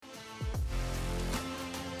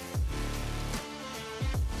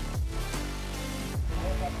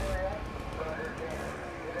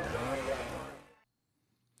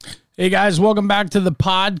Hey guys, welcome back to the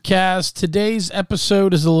podcast. Today's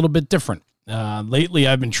episode is a little bit different. Lately,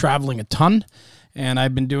 I've been traveling a ton, and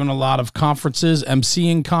I've been doing a lot of conferences,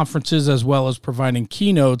 emceeing conferences, as well as providing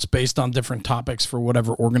keynotes based on different topics for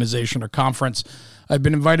whatever organization or conference I've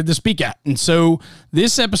been invited to speak at. And so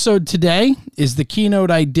this episode today is the keynote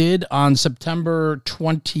I did on September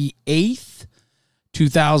 28th,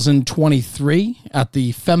 2023 at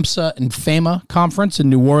the FEMSA and FAMA conference in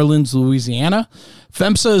New Orleans, Louisiana.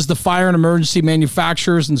 FEMSA is the Fire and Emergency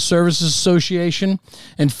Manufacturers and Services Association,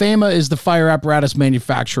 and FAMA is the Fire Apparatus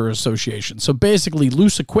Manufacturers Association. So basically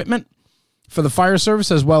loose equipment for the fire service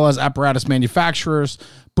as well as apparatus manufacturers.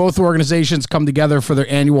 Both organizations come together for their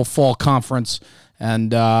annual fall conference,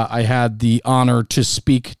 and I had the honor to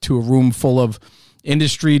speak to a room full of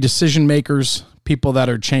industry decision makers, people that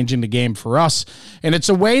are changing the game for us. And it's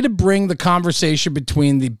a way to bring the conversation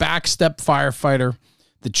between the backstep firefighter,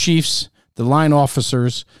 the chiefs, the line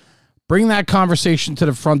officers, bring that conversation to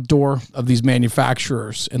the front door of these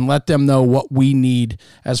manufacturers and let them know what we need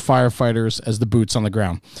as firefighters, as the boots on the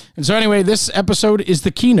ground. And so anyway, this episode is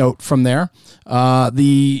the keynote from there.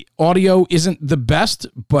 The audio isn't the best,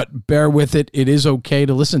 but bear with it. It is okay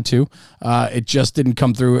to listen to. It just didn't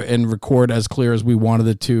come through and record as clear as we wanted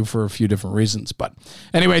it to for a few different reasons. But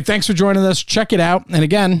anyway, thanks for joining us. Check it out. And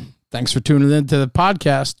again, thanks for tuning in to the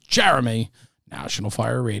podcast. Jeremy, National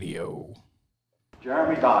Fire Radio.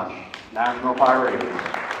 Jeremy Dodge, National Fire Radio.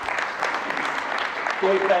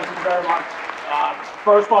 Dave, thank you very much.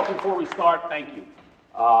 First off, before we start, thank you.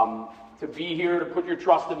 To be here, to put your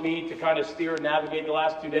trust in me, to kind of steer and navigate the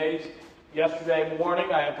last 2 days. Yesterday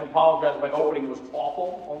morning, I have to apologize. My opening was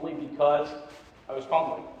awful, only because I was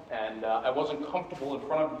fumbling, and I wasn't comfortable in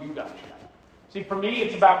front of you guys yet. See, for me,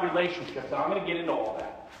 it's about relationships, and I'm going to get into all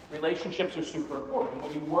that. Relationships are super important.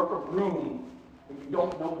 When you work a room, when you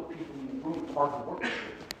don't know the people in the room, it's hard to work with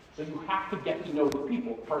you. So you have to get to know the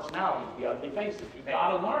people, the personalities, the ugly faces. You've got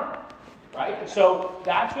to learn, right? And so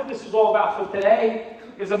that's what this is all about. So today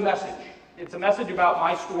is a message. It's a message about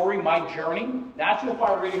my story, my journey. National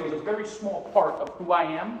Fire Radio is a very small part of who I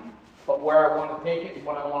am, but where I want to take it and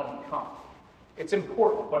what I want to become. It's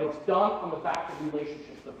important, but it's done on the back of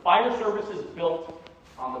relationships. The fire service is built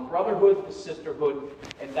on the brotherhood, the sisterhood,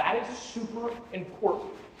 and that is super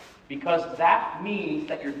important. Because that means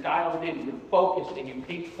that you're dialed in, you're focused, and you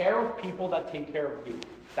take care of people that take care of you.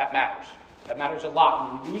 That matters. That matters a lot.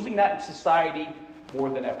 And we're losing that in society more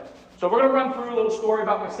than ever. So we're going to run through a little story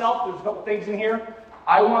about myself. There's a couple things in here.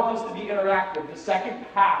 I want this to be interactive. The second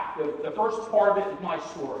half, the first part of it is my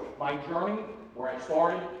story, my journey, where I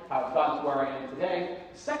started, how I've gotten to where I am today.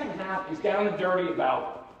 The second half is down and dirty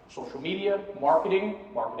about social media, marketing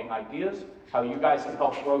ideas, how you guys can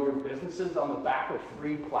help grow your businesses on the back of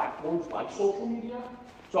free platforms like social media.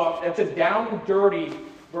 So it's a down and dirty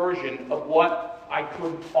version of what I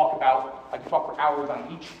could talk about. I could talk for hours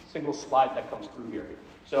on each single slide that comes through here.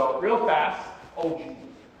 So real fast,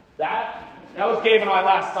 that was Gabe and I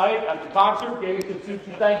last night at the concert. Gabe and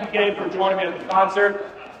Susan, thank you, Gabe, for joining me at the concert.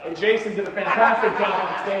 And Jason did a fantastic job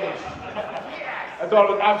on stage. I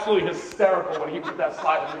thought it was absolutely hysterical when he put that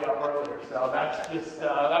slide of me up earlier. So that's just,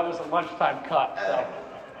 that was a lunchtime cut. So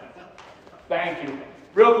thank you.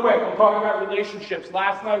 Real quick, I'm talking about relationships.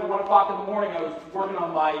 Last night, at 1 o'clock in the morning, I was working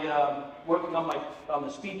on the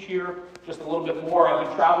speech here just a little bit more. I've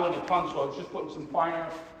been traveling a ton, so I was just putting some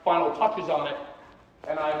final touches on it.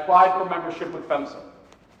 And I applied for membership with FEMSA.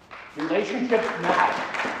 Relationships matter.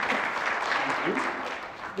 Thank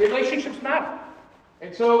you. Relationships matter.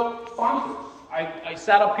 And so, sponsors. I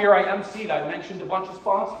sat up here, I emceed, I mentioned a bunch of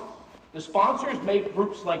sponsors. The sponsors make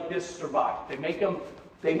groups like this survive. They make them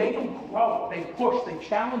grow, they push, they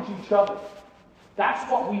challenge each other. That's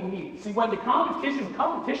what we need. See, when the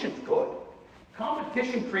competition's good.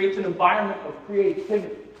 Competition creates an environment of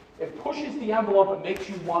creativity. It pushes the envelope and makes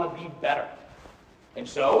you want to be better. And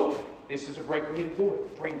so, this is a great way to do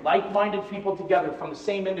it. Bring like-minded people together from the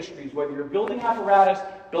same industries, whether you're building apparatus,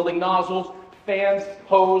 building nozzles, fans,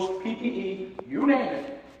 hose, PPE, you name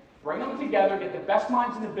it. Bring them together, get the best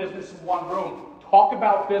minds in the business in one room. Talk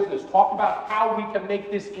about business. Talk about how we can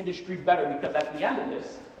make this industry better. Because at the end of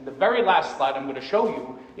this, and the very last slide I'm going to show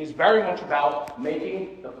you, is very much about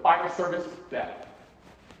making the fire service better.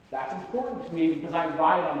 That's important to me because I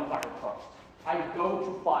ride on the fire trucks. I go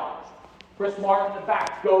to fires. Chris Martin in the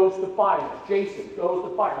back goes to fires. Jason goes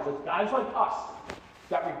to fires. It's guys like us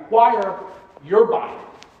that require your buy-in.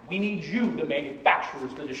 We need you, the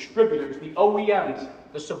manufacturers, the distributors, the OEMs,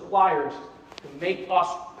 the suppliers, to make us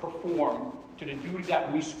perform to the duty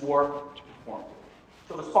that we swore to perform.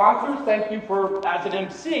 So the sponsors, thank you for, as an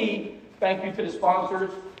MC, thank you to the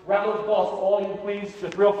sponsors. Round of applause for all of you, please.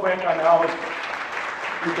 Just real quick, I know it's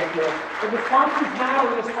ridiculous. But the sponsors matter,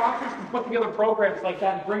 and the sponsors can put together programs like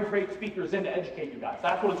that and bring great speakers in to educate you guys.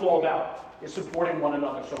 That's what it's all about, is supporting one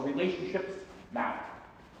another. So relationships matter.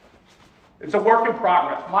 It's a work in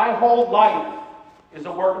progress. My whole life is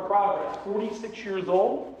a work in progress. 46 years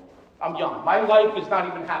old, I'm young. My life is not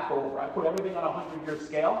even half over. I put everything on a 100-year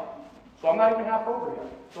scale, so I'm not even half over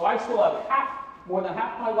yet. So I still have more than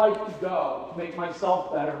half my life to go to make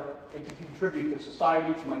myself better and to contribute to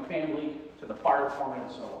society, to my family, to the fire department,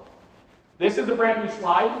 and so on. This is a brand new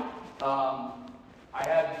slide. I'm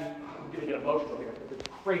going to get emotional here because it's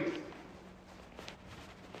crazy.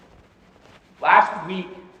 Last week,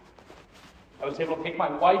 I was able to take my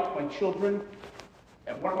wife, my children,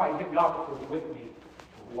 and one of my videographers with me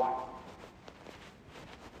to Hawaii.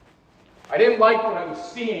 I didn't like what I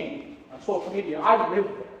was seeing on social media. I lived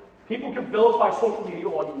there. People can vilify social media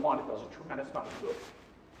all you want. It does a tremendous amount of good.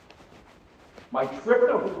 My trip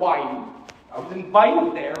to Hawaii, I was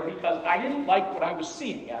invited there because I didn't like what I was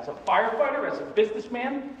seeing. As a firefighter, as a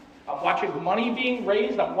businessman, I'm watching money being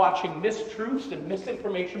raised. I'm watching mistruths and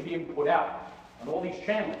misinformation being put out on all these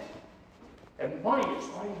channels. And money is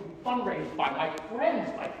starting to be fundraised by my friends,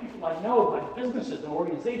 by people I know, by businesses and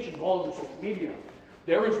organizations all over social media.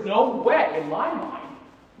 There is no way, in my mind,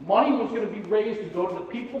 money was going to be raised to go to the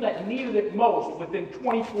people that needed it most within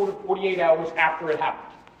 24 to 48 hours after it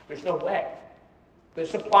happened. There's no way. The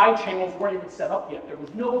supply channels weren't even set up yet. There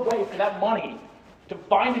was no way for that money to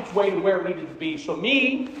find its way to where it needed to be. So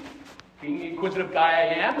me, being the inquisitive guy I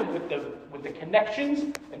am, and with the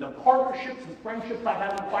connections and the partnerships and friendships I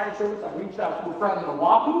have in the fire service, I reached out to a friend in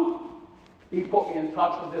Oahu. He put me in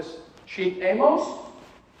touch with this Chief Amos.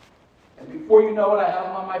 And before you know it, I have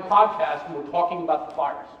him on my podcast, and we're talking about the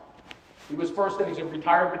fires. He was he's a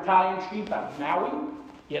retired battalion chief out of Maui.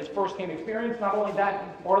 He has first-hand experience. Not only that,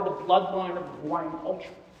 he's part of the bloodline of the Hawaiian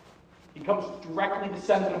culture. He comes directly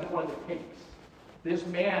descendant of one of the kings. This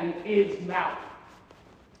man is Maui.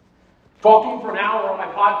 Talking for an hour on my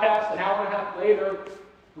podcast, an hour and a half later,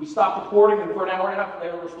 we stopped recording, and for an hour and a half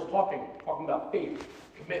later, we're still talking about faith,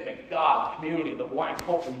 commitment, God, community, the Hawaiian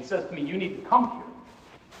culture. He says to me, you need to come here.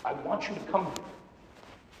 I want you to come here.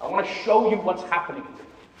 I want to show you what's happening here.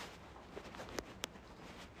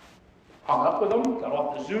 Hung up with him, got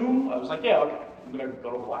off the Zoom. I was like, yeah, okay, I'm going to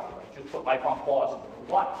go to Hawaii. I just put life on pause and go to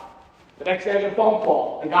Hawaii. The next day I get a phone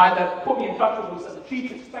call. The guy that put me in touch with me said, the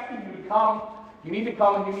chief's expecting you to come. You need to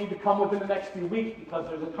come, and you need to come within the next few weeks because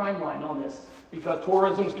there's a timeline on this. Because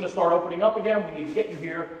tourism's going to start opening up again. We need to get you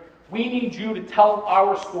here. We need you to tell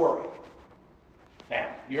our story. Now,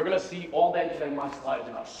 you're going to see all that today in my slides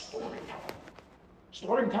about storytelling.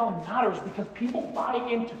 Storytelling matters because people buy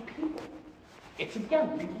into people. It's,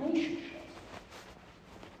 again, relationships.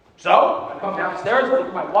 So, I come downstairs, I look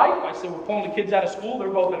at my wife, I say, we're pulling the kids out of school. They're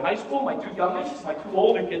both in high school. My two youngest, my two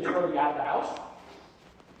older kids are already out of the house.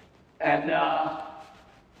 And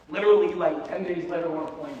literally, like 10 days later, we're on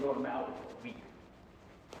a plane going to Maui for a week.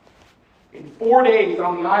 In 4 days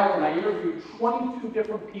on the island, I interviewed 22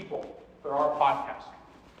 different people for our podcast.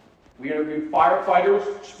 We interviewed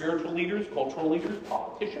firefighters, spiritual leaders, cultural leaders,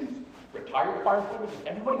 politicians, retired firefighters, and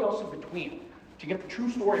everybody else in between to get the true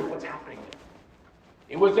story of what's happening there.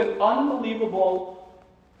 It was an unbelievable,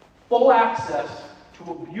 full access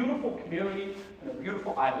to a beautiful community and a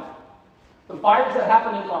beautiful island. The fires that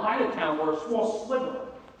happened in Lahaina town were a small sliver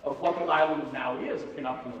of what the island of Maui is, if you're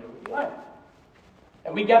not familiar with the island.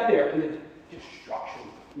 And we get there, and the destruction,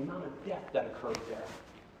 the amount of death that occurred there.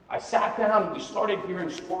 I sat down, and we started hearing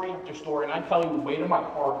story after story, and I tell you, the weight of my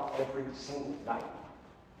heart every single night.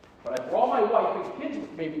 But I brought my wife and kids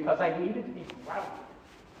with me because I needed to be grounded.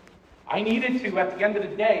 I needed to, at the end of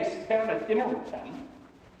the day, sit down at dinner with them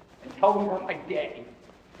and tell them about my day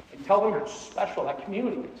and tell them how special that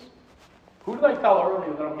community is. Who did I tell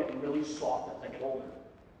earlier that I'm getting really soft as I get older?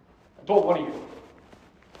 I told one of you.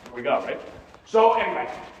 Here we go, right? So anyway,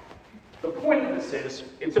 the point of this is,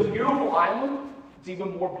 it's a beautiful island. It's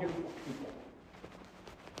even more beautiful people.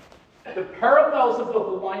 The parallels of the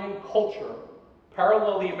Hawaiian culture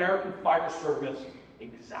parallel the American Fire Service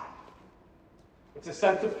exactly. It's a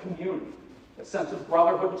sense of community, a sense of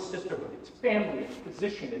brotherhood and sisterhood. It's family, it's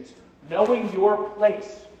position, it's knowing your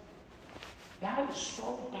place. That is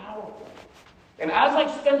so powerful. And as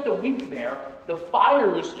I spent the week there, the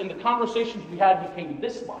fires and the conversations we had became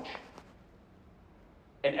this much.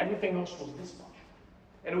 And everything else was this much.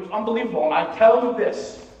 And it was unbelievable. And I tell you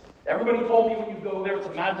this, everybody told me when you go there, it's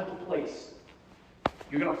a magical place.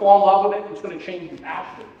 You're going to fall in love with it, it's going to change you.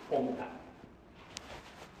 Ashley told me that.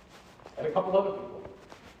 And a couple other people.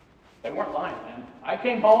 They weren't lying, man. I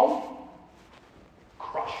came home,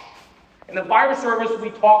 crushed. In the fire service, we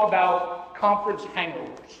talk about conference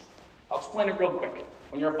hangovers. I'll explain it real quick.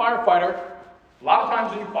 When you're a firefighter, a lot of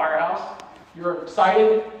times in your firehouse, you're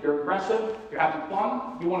excited, you're aggressive, you're having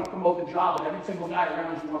fun, you want to promote the job, and every single guy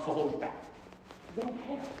around you wants to hold you back. They don't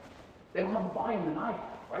care. They don't have the buy-in that I have,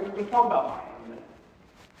 right? We're going to talk about buy-in in a minute.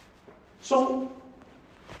 So,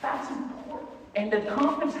 that's important. And the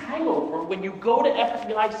conference hangover, when you go to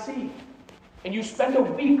FDIC and you spend a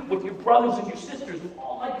week with your brothers and your sisters and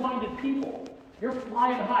all like-minded people, you're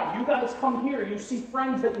flying high. You guys come here, you see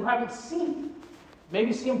friends that you haven't seen.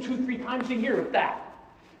 Maybe see them 2-3 times a year, if that.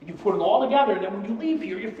 And you put it all together, and then when you leave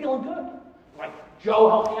here, you're feeling good. Like, Joe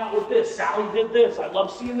helped me out with this, Sally did this, I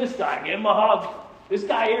love seeing this guy, give him a hug. This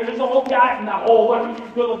guy here, this old guy, not old, I mean, you're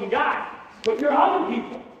a good-looking guy. But you're other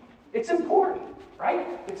people. It's important, right?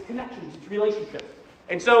 It's connections, it's relationships.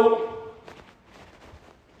 And so,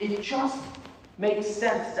 it just makes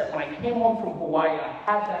sense that when I came home from Hawaii, I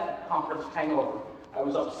had that conference hangover. I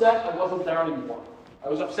was upset I wasn't there anymore. I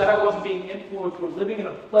was upset I wasn't being influenced or living in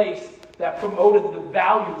a place that promoted the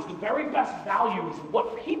values, the very best values of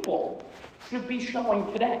what people should be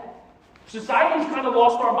showing today. Society's kind of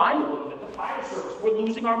lost our mind a little bit. The fire service, we're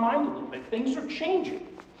losing our mind a little bit. Things are changing.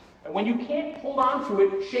 And when you can't hold on to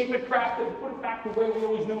it, shape it, craft it, and put it back the way we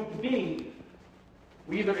always knew it to be,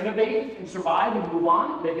 we either innovate and survive and move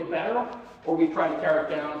on, make it better, or we try to tear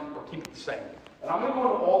it down or keep it the same. And I'm going to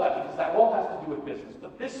go into all that because that all has to do with business.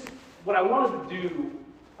 But this, what I wanted to do,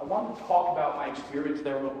 I wanted to talk about my experience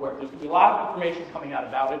there real quick. There's going to be a lot of information coming out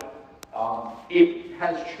about it. It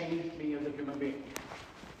has changed me as a human being.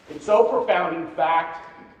 It's so profound, in fact,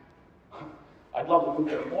 I'd love to move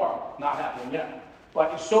there tomorrow. Not happening yet.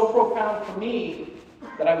 But it's so profound for me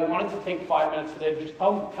that I wanted to take 5 minutes today to just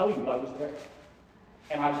tell you I was there.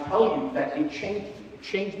 And I tell you that it changed me. It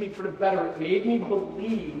changed me for the better. It made me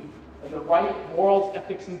believe in the right morals,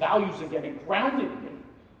 ethics, and values again. It grounded me.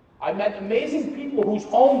 I met amazing people whose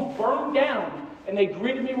homes burned down, and they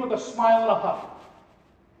greeted me with a smile and a hug.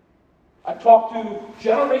 I talked to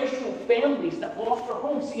generational families that lost their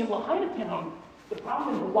homes. See, in Lahaina Town, the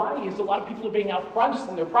problem in Hawaii is a lot of people are being outpriced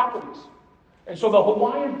on their properties. And so the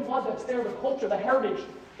Hawaiian blood that's there, the culture, the heritage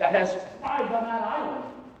that has thrived on that island,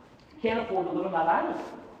 can't afford to live on that island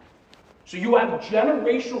anymore. So you have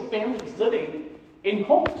generational families living in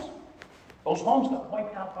homes. Those homes got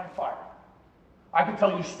wiped out by fire. I can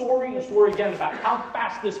tell you story and story again about how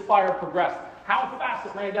fast this fire progressed, how fast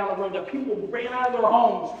it ran down the road, that people ran out of their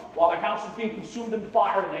homes while their house was being consumed in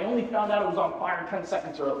fire, and they only found out it was on fire 10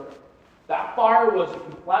 seconds earlier. That fire was a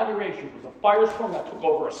conflagration. It was a firestorm that took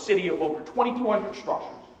over a city of over 2,200 structures.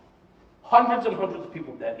 Hundreds and hundreds of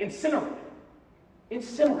people dead. Incinerated.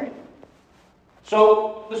 Incinerated.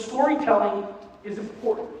 So the storytelling is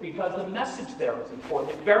important because the message there is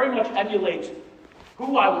important. It very much emulates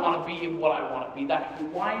who I want to be and what I want to be. That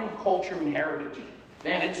Hawaiian culture and heritage,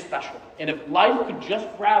 man, it's special. And if life could just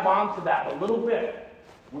grab onto that a little bit,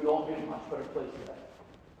 we'd all be in a much better place today.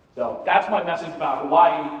 So that's my message about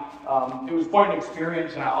Hawaii. It was quite an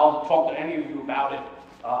experience, and I'll talk to any of you about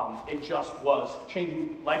it. It just was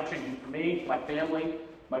life-changing for me, my family,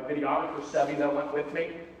 my videographer, Sevi, that went with me.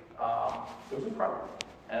 It was incredible.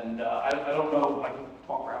 And I don't know if I can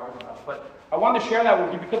talk for hours about it, but I wanted to share that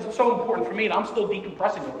with you because it's so important for me, and I'm still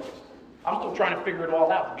decompressing over this. I'm still trying to figure it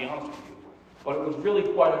all out, to be honest with you. But it was really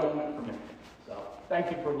quite a moment for me. So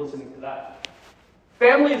thank you for listening to that.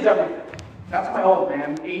 Family is everything. That's my old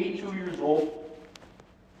man, 82 years old.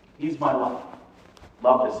 He's my life.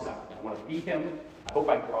 Love this guy. I want to be him. I hope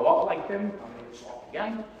I grow up like him. I'm going to solve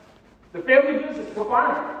again. The family business, we're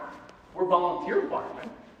firemen. We're volunteer firemen.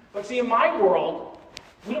 But see, in my world,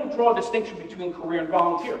 we don't draw a distinction between career and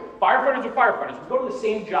volunteer. Firefighters are firefighters. We go to the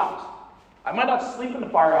same jobs. I might not sleep in the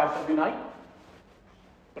firehouse every night,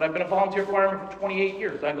 but I've been a volunteer fireman for 28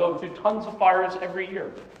 years. I go to tons of fires every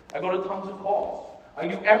year. I go to tons of calls. I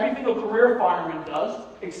do everything a career fireman does,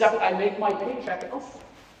 except I make my paycheck elsewhere.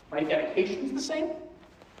 My dedication is the same.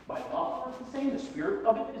 My love for it is the same. The spirit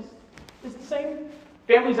of it is the same.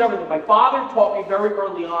 Family's everything. My father taught me very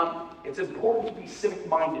early on, it's important to be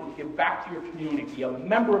civic-minded, give back to your community, be a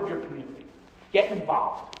member of your community, get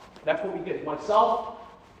involved. That's what we did. Myself,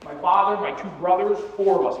 my father, my two brothers,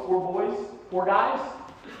 4 of us, 4 boys, 4 guys,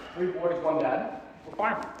 3 boys, 1 dad. We're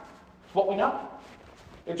firemen. It's what we know.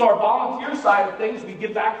 It's our volunteer side of things. We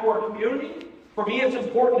give back to our community. For me, it's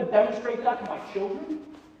important to demonstrate that to my children,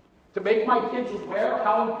 to make my kids aware of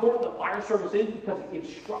how important the fire service is because it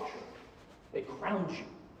gives structure. It grounds you.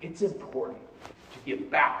 It's important to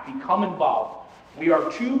give back, become involved. We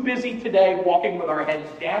are too busy today walking with our heads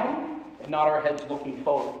down and not our heads looking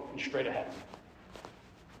forward and straight ahead.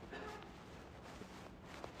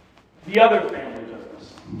 The other family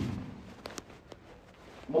business.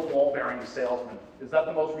 I'm a ball bearing salesman. Is that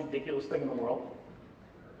the most ridiculous thing in the world?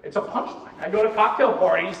 It's a punchline. I go to cocktail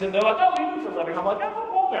parties and they're like, oh, what do you do for a living? I'm like, I'm a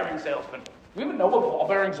ball bearing salesman. We even know what ball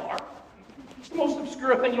bearings are. It's the most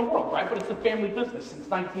obscure thing in the world, right? But it's a family business since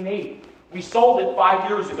 1980. We sold it 5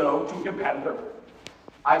 years ago to a competitor.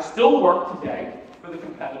 I still work today for the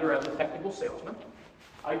competitor as a technical salesman.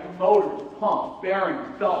 I do motors, pumps,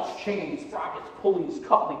 bearings, belts, chains, sprockets, pulleys,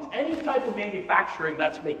 couplings, any type of manufacturing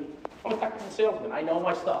that's me. I'm a technical salesman. I know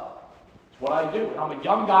my stuff. It's what I do. And I'm a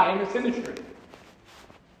young guy in this industry.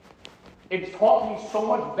 It's taught me so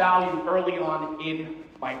much value early on in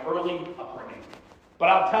my early upbringing. But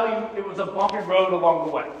I'll tell you, it was a bumpy road along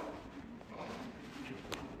the way.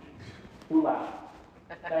 Who laughed?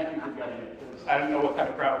 Thank you for getting it. I don't know what kind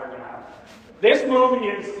of crowd we're going to have. This movie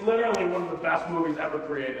is literally one of the best movies ever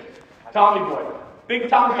created. Tommy Boy. Big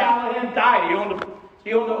Tom Callahan died.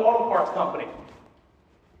 He owned an auto parts company.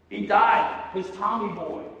 He died. His Tommy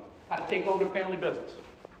Boy had to take over the family business.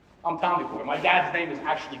 I'm Tommy Boy. My dad's name is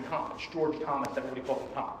actually Tom. It's George Thomas. Everybody calls him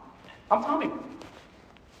Tom. I'm Tommy Boy.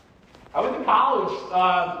 I went to college.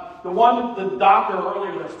 The doctor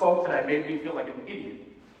earlier that spoke today made me feel like an idiot.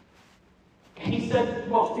 He said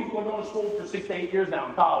most people are going to school for 6 to 8 years now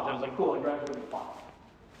in college. I was like, cool, I graduated at 5.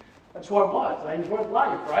 That's who I was. I enjoyed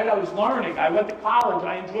life, right? I was learning. I went to college.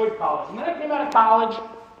 I enjoyed college. And then I came out of college,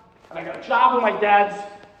 and I got a job in my dad's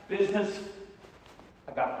business.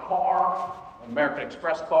 I got a car, an American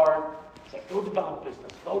Express card. It's like, go develop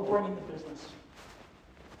business. Go bring in the business.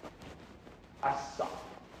 I sucked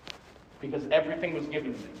because everything was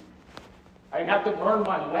given to me. I didn't have to earn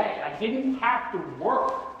my way. I didn't have to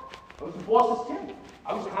work. I was the boss's kid.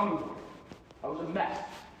 I was a Tommy Boy. I was a mess.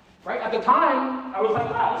 Right? At the time, I was like,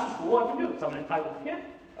 wow, this is cool. I can do this. I'm an entitled kid.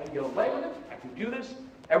 I can get away with it. I can do this.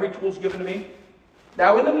 Every tool's given to me.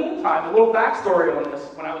 Now, in the meantime, a little backstory on this.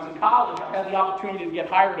 When I was in college, I had the opportunity to get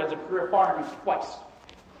hired as a career fireman twice.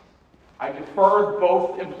 I deferred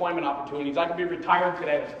both employment opportunities. I could be retired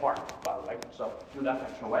today as a fireman, by the way, so do that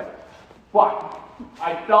next away. But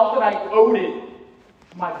I felt that I owed it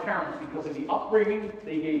to my parents because of the upbringing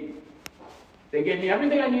they gave me. They gave me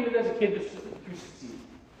everything I needed as a kid to succeed.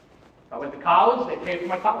 I went to college, they paid for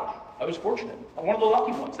my college. I was fortunate. I'm one of the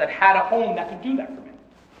lucky ones that had a home that could do that for me.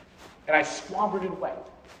 And I squandered it away.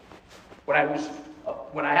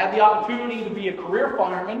 When I had the opportunity to be a career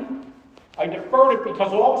fireman, I deferred it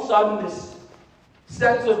because all of a sudden this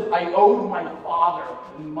sense of I owed my father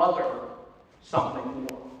and mother something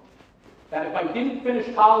more. That if I didn't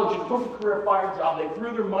finish college and took a career fire job, they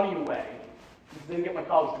threw their money away because they didn't get my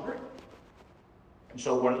college degree. And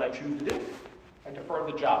so what did I choose to do? I deferred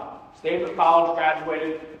the job. Stayed with college,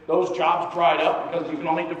 graduated. Those jobs dried up because you can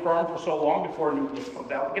only defer them for so long before a new place comes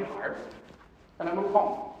out and get hired. And I move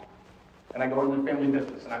home. And I go into the family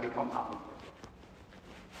business and I become Tommy.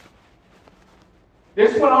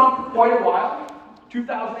 This went on for quite a while.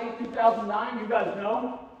 2008, 2009, you guys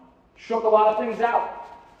know, shook a lot of things out.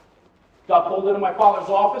 Got pulled into my father's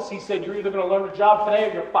office. He said, you're either going to learn a job today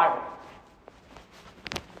or you're fired.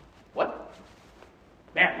 What?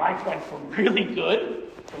 Man, life went from really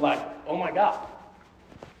good to like, oh my God.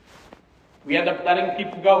 We ended up letting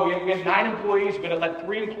people go. We had 9 employees. We had to let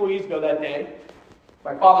 3 employees go that day.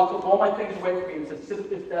 My father took all my things away from me and said, sit at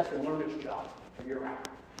this desk and learn this job for your hour.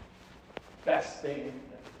 Best thing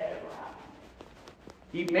that ever happened.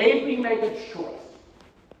 He made me make a choice.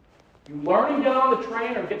 You learn and get on the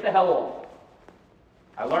train or get the hell off.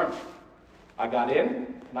 I learned. I got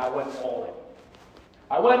in and I went all in.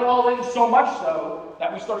 I went all in so much so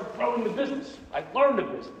that we started growing the business. I learned the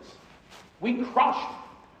business. We crushed.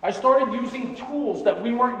 I started using tools that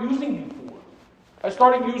we weren't using before. I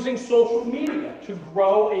started using social media to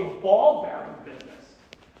grow a ball bearing business.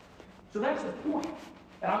 So that's the point.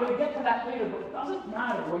 And I'm going to get to that later, but it doesn't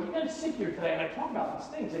matter. When you're going to sit here today and I talk about these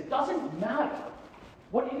things, it doesn't matter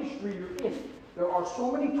what industry you're in. There are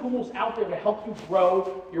so many tools out there to help you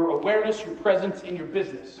grow your awareness, your presence in your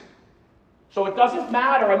business. So it doesn't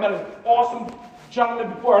matter. I met an awesome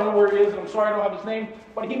gentleman before. I don't know where he is, and I'm sorry I don't have his name,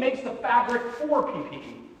 but he makes the fabric for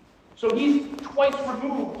PPE. So he's twice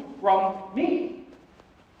removed from me.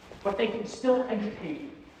 But they can still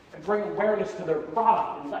educate and bring awareness to their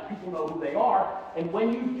product and let people know who they are. And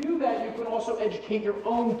when you do that, you can also educate your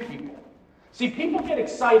own people. See, people get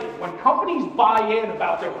excited when companies buy in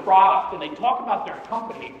about their product and they talk about their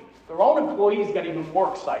company. Their own employees get even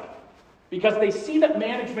more excited because they see that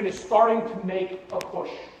management is starting to make a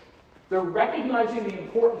push. They're recognizing the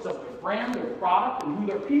importance of their brand, their product, and who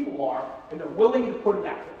their people are, and they're willing to put it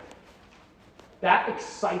out there. That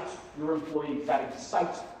excites your employees. That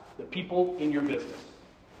excites the people in your business.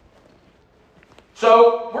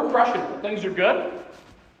 So we're crushing it. Things are good.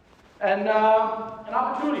 And an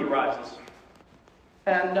opportunity arises.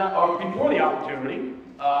 And or before the opportunity,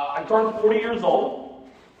 I turned 40 years old.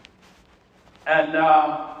 And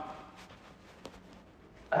I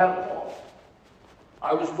had a call.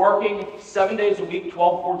 I was working 7 days a week,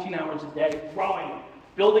 12, 14 hours a day, growing,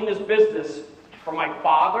 building this business for my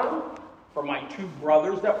father, for my two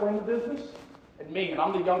brothers that were in the business, and me. And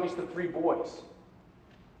I'm the youngest of three boys.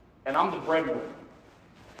 And I'm the breadwinner.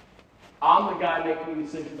 I'm the guy making the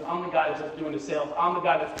decisions. I'm the guy that's doing the sales. I'm the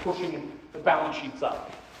guy that's pushing the balance sheets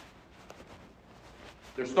up.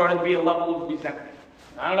 There's starting to be a level of resentment.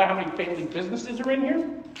 I don't know how many family businesses are in here.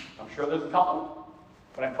 I'm sure there's a couple.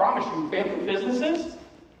 But I promise you, family businesses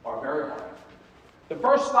are very hard. The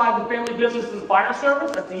first slide in family business is fire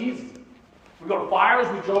service. That's easy. We go to fires,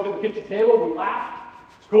 we joke at the kitchen table, we laugh.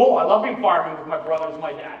 It's cool. I love being fireman with my brothers and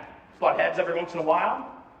my dad. Butt heads every once in a while.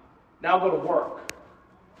 Now go to work.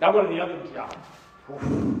 Now go to the other job.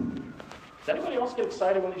 Does anybody else get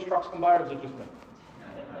excited when these trucks come by, or is it just me?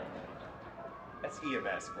 That's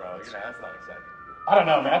EMS, bro. You know, that's not exciting. I don't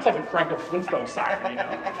know, man. That's like a crank of Flintstone siren, you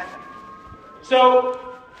know?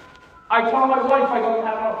 So, I tell my wife, I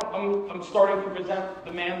go, I'm starting to resent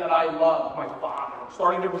the man that I love, my father. I'm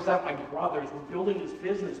starting to resent my brothers. We're building this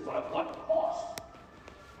business, but at what cost?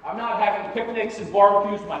 I'm not having picnics and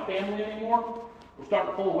barbecues with my family anymore. We're starting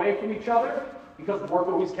to pull away from each other because work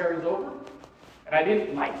always carries over. And I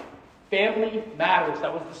didn't like it. Family matters.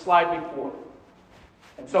 That was the slide before.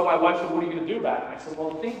 And so my wife said, what are you going to do about it? And I said, well,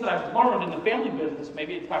 the things that I've learned in the family business,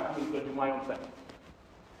 maybe it's time for me to go do my own thing.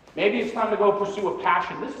 Maybe it's time to go pursue a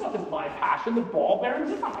passion. This wasn't my passion. The ball bearings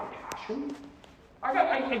is not my passion.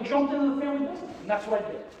 I jumped into the family business, and that's what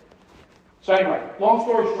I did. So anyway, long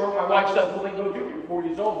story short, my wife says, well, then go do it. You're 40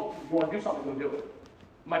 years old. If you want to do something, go do it.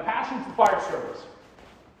 My passion's the fire service.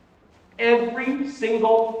 Every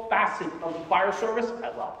single facet of the fire service, I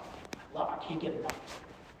love. I can't get enough.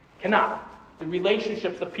 Cannot. The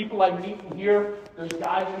relationships, the people I meet in here, there's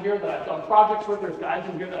guys in here that I've done projects with, there's guys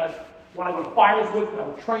in here that I've when I go to fires with, that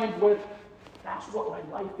I'm trained with. That's what my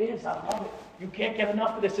life is. I love it. You can't get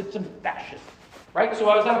enough of this. It's infectious. Right? So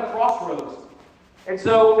I was at a crossroads. And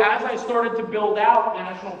so as I started to build out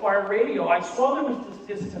National Fire Radio, I saw there was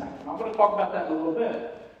this disconnect. And I'm going to talk about that in a little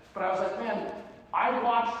bit. But I was like, man, I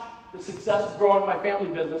watched the success of growing my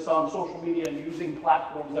family business on social media and using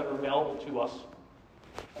platforms that are available to us.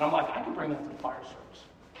 And I'm like, I can bring that to the fire service.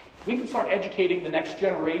 We can start educating the next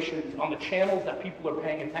generation on the channels that people are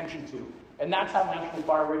paying attention to. And that's how National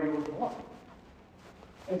Fire Radio was born.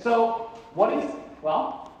 And so, what is it?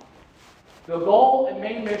 Well, the goal and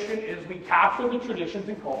main mission is we capture the traditions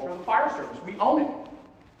and culture of the fire service. We own it.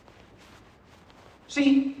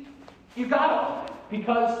 See, you gotta own it,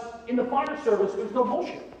 because in the fire service, there's no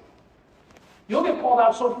bullshit. You'll get called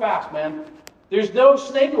out so fast, man. There's no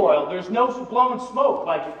snake oil. There's no blowing smoke.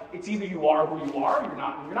 Like, it's either you are who you are, or you're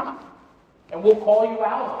not who you're not. And we'll call you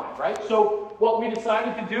out on it, right? So what we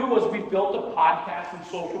decided to do was we built a podcast and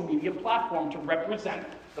social media platform to represent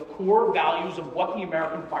the core values of what the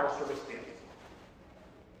American Fire Service stands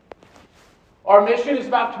for. Our mission is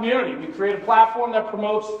about community. We create a platform that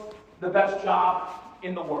promotes the best job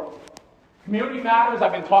in the world. Community matters.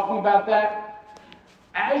 I've been talking about that.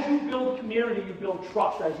 As you build community, you build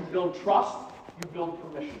trust. As you build trust, you build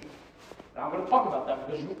permission. Now I'm going to talk about that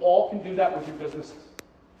because you all can do that with your businesses.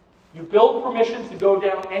 You build permissions to go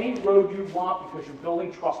down any road you want because you're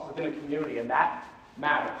building trust within a community, and that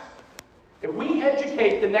matters. If we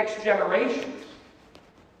educate the next generations,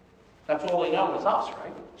 that's all they know is us,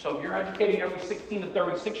 right? So if you're educating every 16 to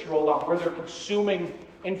 36-year-old on where they're consuming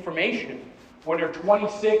information, when they're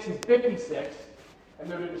 26 and 56, and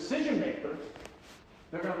they're the decision makers,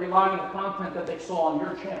 they're going to rely on the content that they saw on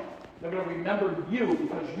your channel. They're going to remember you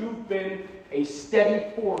because you've been a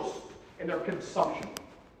steady force in their consumption.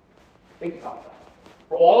 Think about that.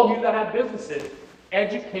 For all of you that have businesses,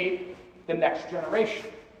 educate the next generation.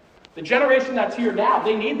 The generation that's here now,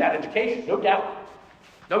 they need that education, no doubt.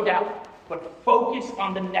 No doubt. But focus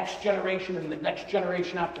on the next generation and the next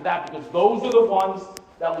generation after that, because those are the ones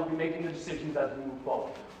that will be making the decisions as we move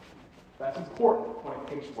forward. That's important when it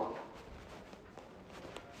takes work.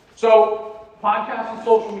 So, podcasts and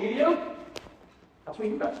social media, that's what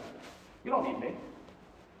you guys do. You don't need me.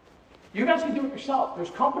 You guys can do it yourself.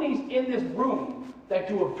 There's companies in this room that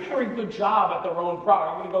do a very good job at their own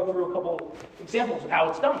product. I'm going to go through a couple examples of how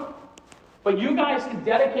it's done. But you guys can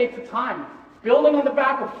dedicate the time building on the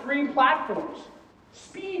back of free platforms.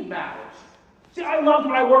 Speed matters. See, I loved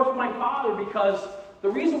when I worked with my father because the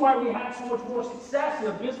reason why we had so much more success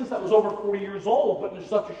in a business that was over 40 years old, but in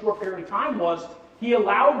such a short period of time, was he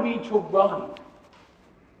allowed me to run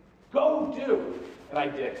Go do. And I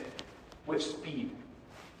did. With speed.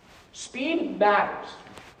 Speed matters.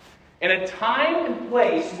 In a time and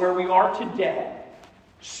place where we are today,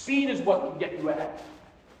 speed is what can get you ahead.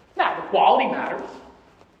 Now, the quality matters.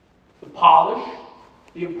 The polish,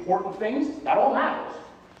 the important things, that all matters.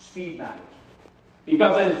 Speed matters.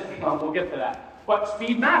 Because we'll get to that. But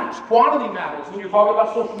speed matters. Quantity matters. When you're talking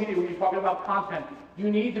about social media, when you're talking about content, you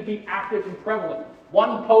need to be active and prevalent.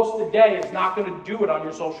 1 post a day is not going to do it on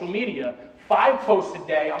your social media. 5 posts a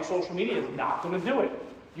day on social media is not going to do it.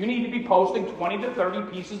 You need to be posting 20 to 30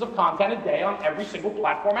 pieces of content a day on every single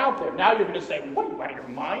platform out there. Now you're going to say, what, are you out of your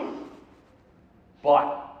mind?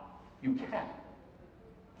 But you can.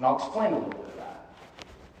 And I'll explain a little bit of that.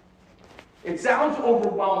 It sounds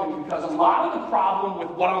overwhelming because a lot of the problem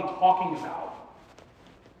with what I'm talking about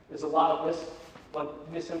is a lot of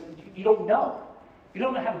this, you don't know. You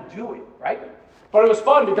don't know how to do it, right? But it was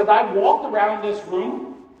fun because I walked around this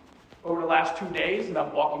room over the last 2 days, and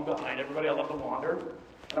I'm walking behind everybody. I love to wander.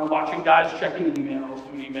 And I'm watching guys checking emails,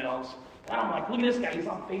 doing emails. And I'm like, look at this guy, he's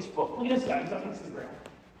on Facebook. Look at this guy, he's on Instagram.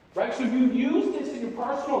 Right? So you use this in your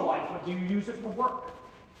personal life, but do you use it for work?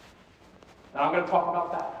 Now I'm going to talk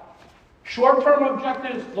about that. Short-term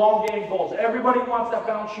objectives, long-game goals. Everybody wants that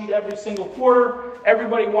balance sheet every single quarter.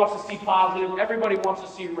 Everybody wants to see positive. Everybody wants to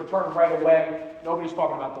see a return right away. Nobody's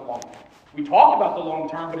talking about the long term. We talk about the long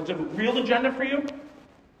term, but it's a real agenda for you.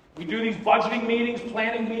 We do these budgeting meetings,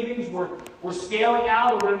 planning meetings. We're scaling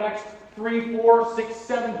out over the next 3, 4, 6,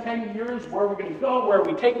 7, 10 years. Where are we going to go? Where are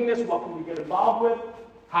we taking this? What can we get involved with?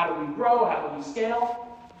 How do we grow? How do we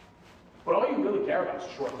scale? But all you really care about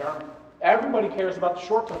is short term. Everybody cares about the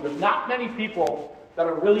short term. There's not many people that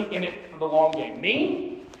are really in it for the long game.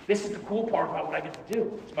 Me, this is the cool part about what I get to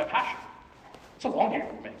do. It's my passion. It's a long game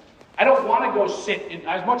for me. I don't want to go sit in,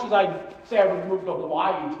 as much as I say I would move to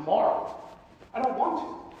Hawaii tomorrow, I don't want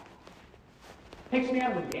to. It takes me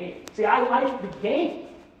out of the game. See, I like the game.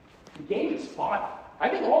 The game is fun. I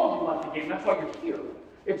think all of you like the game. That's why you're here.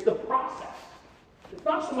 It's the process. It's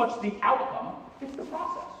not so much the outcome, it's the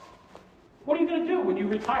process. What are you going to do when you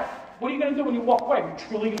retire? What are you going to do when you walk away? Are you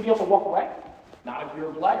truly going to be able to walk away? Not if you're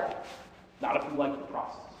a player. Not if you like the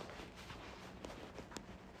process.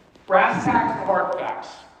 Brass tacks and hard facts.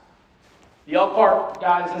 The Elkhart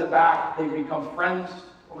guys in the back, they've become friends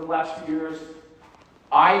over the last few years.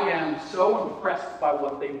 I am so impressed by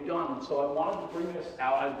what they've done, so I wanted to bring this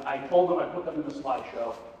out. I told them, I put them in the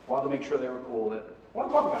slideshow. Wanted to make sure they were cool with it. I want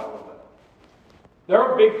to talk about it a little bit.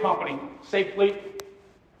 They're a big company, Safe Fleet.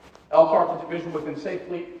 Elkhart's a division within Safe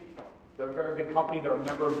Fleet. They're a very big company. They're a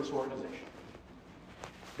member of this organization.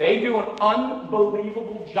 They do an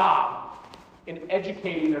unbelievable job in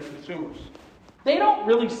educating their consumers. They don't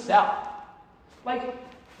really sell.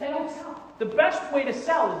 They don't sell. The best way to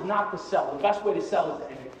sell is not to sell. The best way to sell is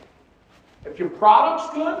to educate. If your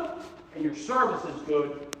product's good and your service is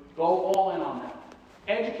good, go all in on that.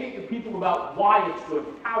 Educate the people about why it's good,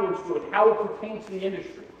 how it pertains to the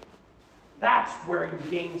industry. That's where you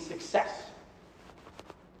gain success.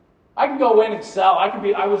 I can go in and sell.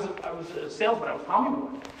 I was a salesman. I was Tommy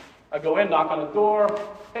Boy. I go in, knock on the door.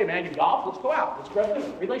 Hey man, you golf? Let's go out. Let's grab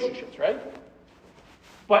dinner. Relationships, right?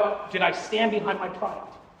 But did I stand behind my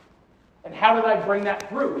product? And how did I bring that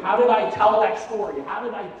through? How did I tell that story? How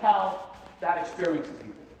did I tell that experience to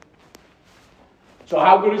people? So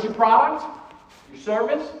how good is your product? Your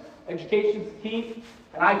service? Education is the key.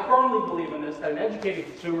 And I firmly believe in this, that an educated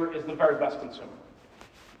consumer is the very best consumer.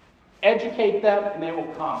 Educate them and they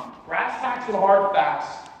will come. Brass Tacks and Hard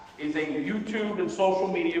Facts is a YouTube and social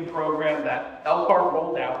media program that Elkhart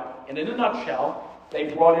rolled out. And in a nutshell,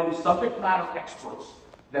 they brought in subject matter experts,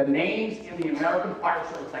 the names in the American Fire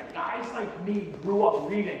Service, that guys like me grew up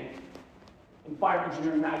reading in fire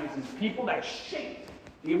engineering magazines, people that shaped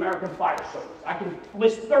the American Fire Service. I can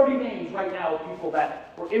list 30 names right now of people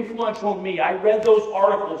that were influential on me. I read those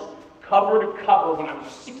articles cover to cover when I was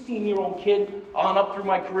a 16-year-old kid on up through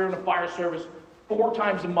my career in the fire service 4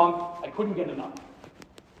 times a month. I couldn't get enough.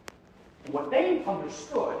 And what they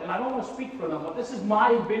understood, and I don't want to speak for them, but this is my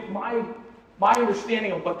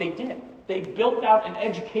understanding of what they did. They built out an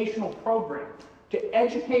educational program to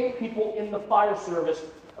educate people in the fire service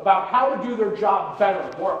about how to do their job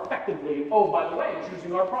better, more effectively. Oh, by the way,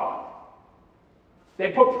 choosing our product.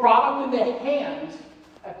 They put product in the hands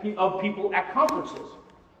of people at conferences.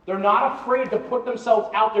 They're not afraid to put themselves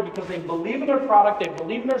out there because they believe in their product, they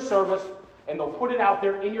believe in their service, and they'll put it out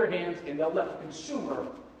there in your hands and they'll let the consumer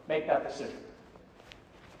make that decision.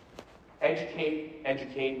 Educate,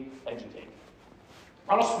 educate, educate.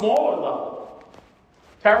 On a smaller level,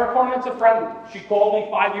 Tara Cornett's a friend. She called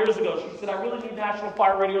me 5 years ago. She said, I really need National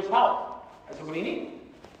Fire Radio's help. I said, what do you need?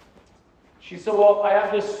 She said, well, I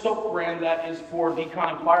have this soap brand that is for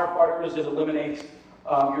deconning firefighters. It eliminates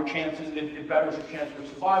your chances, it betters your chance for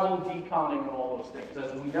survival, deconning, and all those things.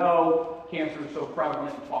 As we know, cancer is so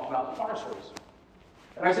prevalent, and talk about the fire service.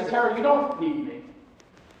 And I said, Tara, you don't need me.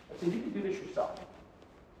 I said, you can do this yourself.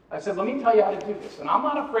 I said, let me tell you how to do this. And I'm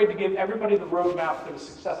not afraid to give everybody the roadmap to the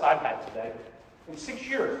success I've had today. In 6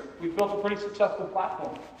 years, we've built a pretty successful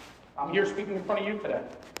platform. I'm here speaking in front of you today.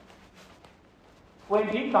 Flame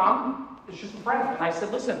Decon is just a brand. And I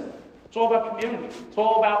said, listen, it's all about community. It's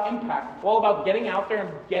all about impact. It's all about getting out there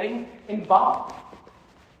and getting involved.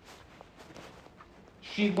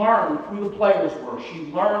 She learned who the players were. She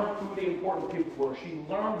learned who the important people were. She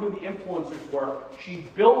learned who the influencers were. She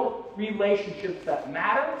built relationships that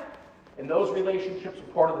matter, and those relationships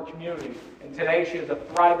are part of the community. And today she has a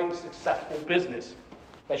thriving, successful business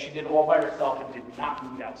that she did all by herself and did not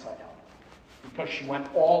need outside help, because she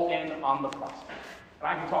went all in on the process. And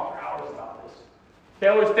I can talk for hours about this.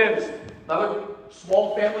 Taylor Stibbs, another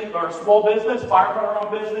small family or small business,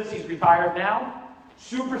 firefighter-owned business. He's retired now.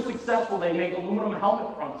 Super successful. They make aluminum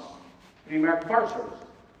helmet fronts for the American Fire Service.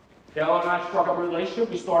 Taylor and I struck up a relationship.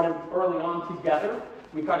 We started early on together.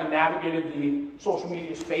 We kind of navigated the social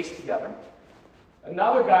media space together.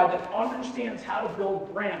 Another guy that understands how to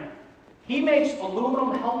build brand. He makes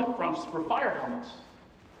aluminum helmet fronts for fire helmets.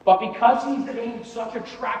 But because he's gained such a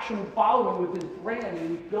traction and following with his brand,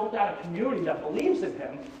 and he's built out a community that believes in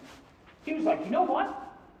him, he was like, you know what?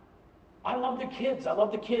 I love the kids. I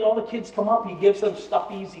love the kid. All the kids come up. He gives them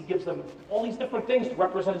stuffies. He gives them all these different things to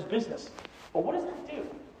represent his business. But what does that do?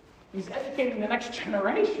 He's educating the next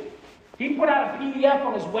generation. He put out a PDF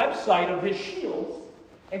on his website of his shields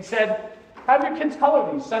and said, have your kids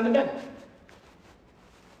color these. Send them in.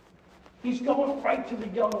 He's going right to the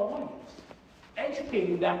young audience,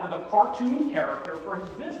 educating them with a cartoon character for his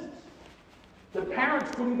business. The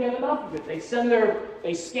parents couldn't get enough of it. They scan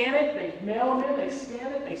it, they mail them in, they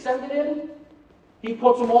scan it, they send it in. He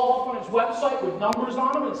puts them all up on his website with numbers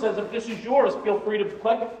on them and says, if this is yours, feel free to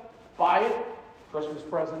click, buy it, Christmas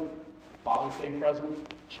present, Father's Day present.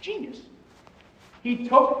 It's genius. He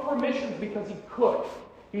took permissions because he could.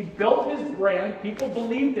 He built his brand, people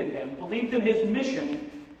believed in him, believed in his mission,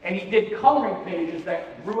 and he did coloring pages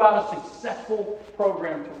that grew out a successful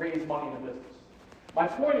program to raise money in the business. My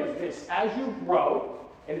point is this: as you grow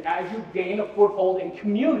and as you gain a foothold in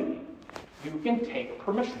community, you can take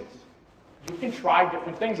permissions. You can try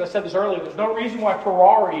different things. I said this earlier, there's no reason why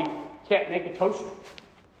Ferrari can't make a toaster.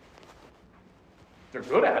 They're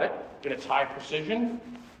good at it, and it's high precision,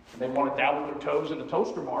 and they want to dabble their toes in the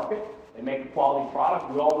toaster market. They make a quality product.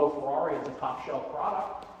 We all know Ferrari is a top shelf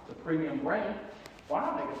product. It's a premium brand. Why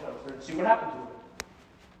not make a toaster and see what happens with it?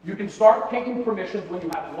 You can start taking permissions when you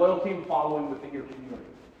have loyalty and following within your community.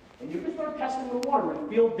 And you can start testing the water and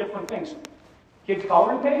feel different things. Kids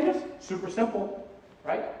coloring pages, super simple,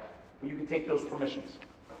 right? But you can take those permissions.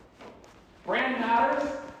 Brand matters.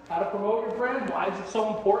 How to promote your brand. Why is it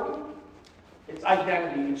so important? It's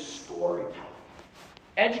identity, it's storytelling.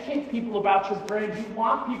 Educate people about your brand. You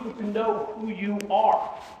want people to know who you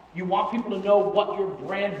are. You want people to know what your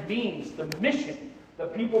brand means, the mission, the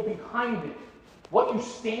people behind it, what you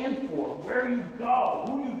stand for, where you go,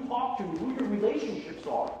 who you talk to, who your relationships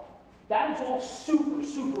are. That is all super,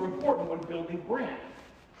 super important when building brand.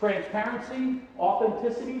 Transparency,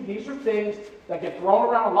 authenticity, these are things that get thrown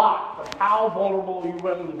around a lot, but how vulnerable are you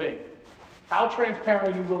willing to be? How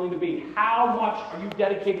transparent are you willing to be? How much are you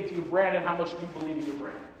dedicated to your brand, and how much do you believe in your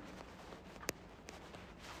brand?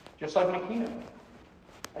 Just like my keynote.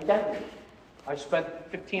 Identity. I spent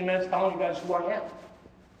 15 minutes telling you guys who I am.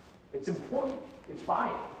 It's important. It's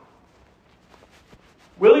fine.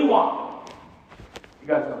 Willy Wonka. You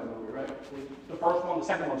guys know the movie, right? The first one, the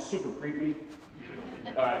second one's super creepy.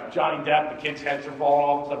 Johnny Depp, the kids' heads are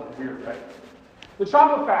falling off. It's like weird, right? The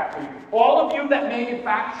Chocolate Factory. All of you that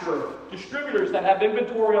manufacture, distributors that have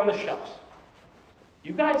inventory on the shelves,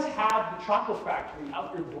 you guys have the Chocolate Factory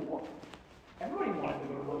out your door. Everybody wanted to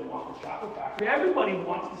go to Willy Wonka's Chocolate Factory. Everybody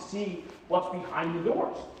wants to see what's behind the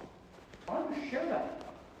doors. Why don't you share that?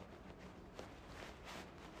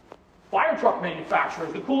 Fire truck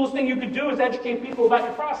manufacturers, the coolest thing you could do is educate people about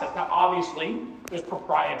your process. Now, obviously, there's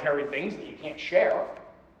proprietary things that you can't share,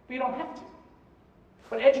 but you don't have to.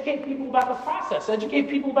 But educate people about the process. Educate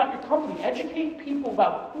people about your company. Educate people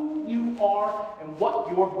about who you are and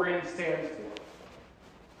what your brand stands for.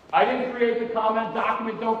 I didn't create the comment,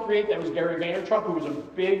 document, don't create. That was Gary Vaynerchuk, who was a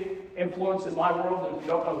big influence in my world. And if you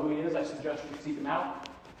don't know who he is, I suggest you seek him out.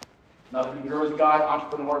 Another New Jersey guy,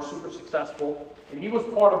 entrepreneur, super successful. And he was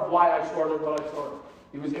part of why I started what I started.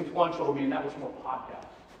 He was influential to me, and that was more podcasts.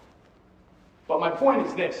 But my point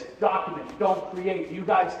is this: document, don't create. You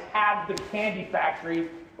guys have the candy factory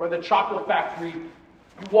or the chocolate factory.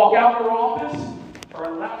 You walk out your office,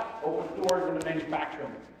 turn left, open the doors in the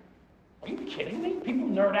manufacturing. Are you kidding me? People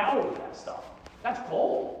nerd out over that stuff. That's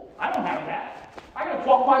gold. I don't have that. I gotta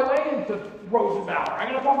talk my way into Rosenbauer. I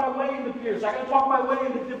gotta talk my way into Pierce. I gotta talk my way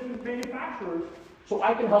into different manufacturers so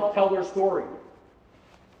I can help tell their story.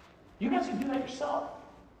 You guys can do that yourself.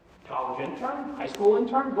 College intern, high school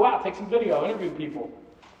intern, go out, take some video, interview people.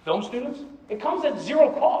 Film students, it comes at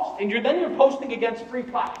zero cost, and then you're posting against free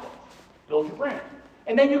platforms. Build your brand.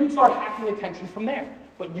 And then you can start hacking attention from there.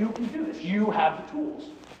 But you can do this. You have the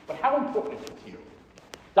tools. But how important is it to you?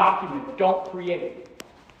 Document, don't create.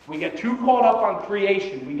 We get too caught up on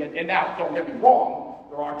creation. And now, don't get me wrong,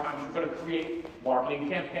 there are times you're going to create marketing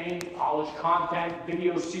campaigns, polished content,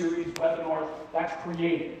 video series, webinars. That's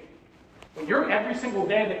creative. But every single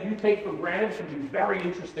day that you take for granted can be very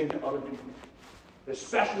interesting to other people,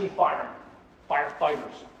 especially firefighters.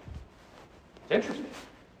 It's interesting.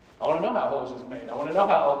 I want to know how hoses are made. I want to know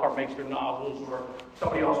how Elkhart makes their nozzles, or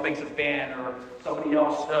somebody else makes a fan, or somebody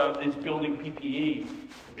else is building PPE,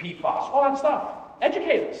 PFAS, all that stuff.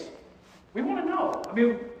 Educate us. We want to know. I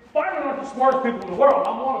mean, firemen aren't the smartest people in the world.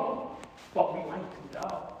 I'm one of them. But we like to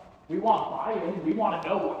know. We want buy-in. We want to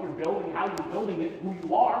know what you're building, how you're building it, who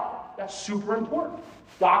you are. That's super important.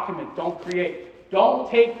 Document, don't create. Don't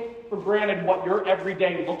take for granted what your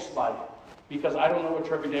everyday looks like, because I don't know what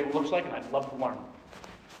your everyday looks like, and I'd love to learn.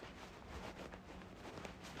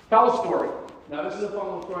 Tell a story. Now, this is a fun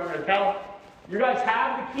little story I'm going to tell. You guys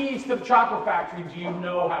have the keys to the chocolate factory. Do you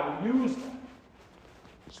know how to use them?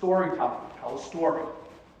 Storytelling. Tell a story.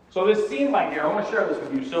 So this scene right here, I want to share this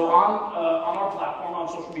with you. So on our platform, on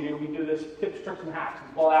social media, we do this tips, tricks, and hacks.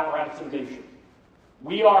 It's called Apparatus Innovation.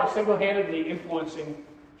 We are single-handedly influencing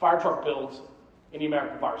fire truck builds in the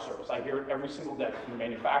American Fire Service. I hear it every single day from the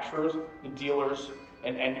manufacturers, the dealers,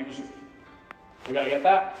 and end users. We got to get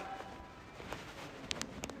that?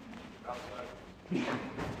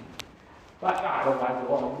 But I don't mind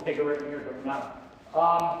the one. Take it right here. Doesn't matter.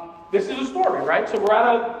 This is a story, right? So we're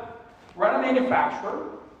at a manufacturer,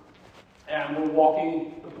 and we're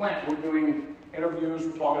walking the plant. We're doing interviews.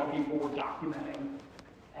 We're talking to people. We're documenting.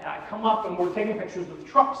 And I come up, and we're taking pictures of the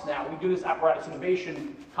trucks now. We do this Apparatus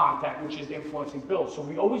Innovation content, which is influencing builds. So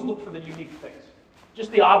we always look for the unique things,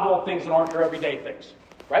 just the oddball things that aren't your everyday things,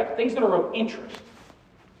 right? Things that are of interest.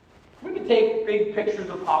 We can take big pictures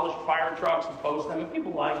of polished fire trucks and post them, and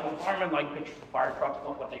people like them. Firemen like pictures of fire trucks,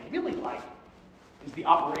 but what they really like is the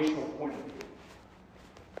operational point of view.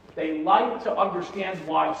 They like to understand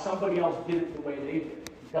why somebody else did it the way they did it,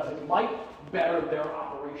 because it might better their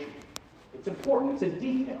operation. It's important, it's a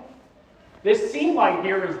detail. This scene light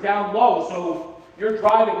here is down low, so you're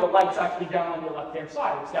driving, the light's actually down on your left-hand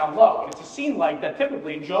side. It's down low, and it's a scene light that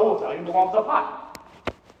typically, and Joe will tell you, belongs up high,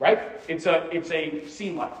 right? It's a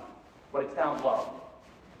scene light, but it's down low.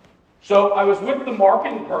 So I was with the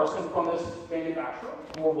marketing person from this manufacturer,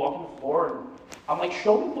 and we're walking the floor, and I'm like,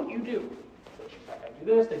 show me what you do. So she's like, I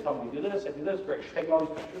do this, they tell me to do this, I do this, great, she's taking all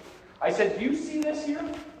these pictures. I said, do you see this here?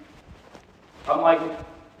 I'm like,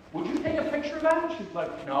 would you take a picture of that? She's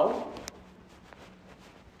like, no.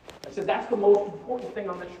 I said, that's the most important thing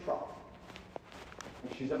on this truck.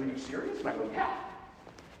 And she said, are you serious? And I go, yeah.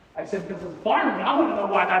 I said, because as a fireman, I want to know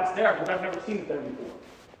why that's there, because I've never seen it there before.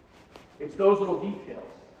 It's those little details.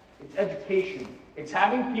 It's education. It's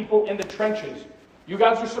having people in the trenches. You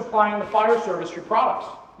guys are supplying the fire service your products,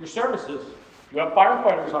 your services. You have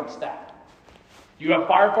firefighters on staff. You have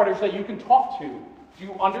firefighters that you can talk to. Do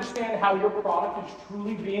you understand how your product is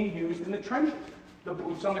truly being used in the trenches? The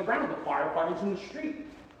boots on the ground, the firefighters in the street.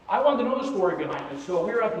 I wanted to know the story behind this. So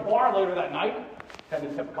we were at the bar later that night, had to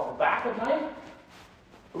have a couple back at night.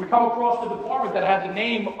 We come across the department that had the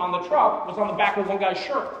name on the truck, was on the back of one guy's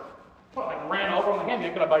shirt. So I ran over, I'm like, hey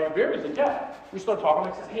man, can I buy you a beer? He said, yeah. We started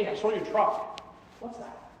talking, I said, hey, I saw your truck. What's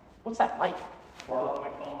that? What's that like? Or I looked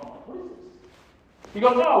at my phone, I'm like, what is this? He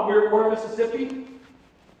goes, no, we're in Mississippi.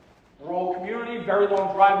 Rural community, very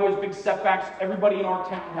long driveways, big setbacks. Everybody in our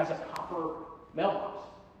town has a copper mailbox.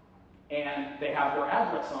 And they have their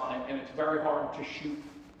address on it, and it's very hard to shoot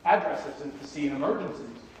addresses and to see in emergencies.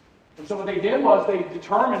 And so what they did was they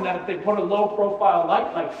determined that if they put a low-profile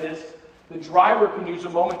light like this, the driver can use a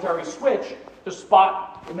momentary switch to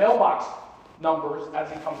spot the mailbox numbers as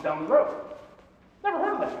he comes down the road. Never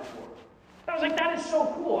heard of that before. I was like, that is so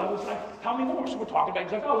cool. I was like, tell me more. So we're talking about it.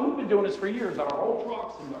 He's like, oh, we've been doing this for years on our old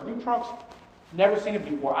trucks and our new trucks. Never seen it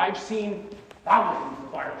before. I've seen thousands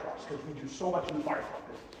of fire trucks because we do so much in the fire truck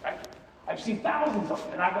business, right? I've seen thousands of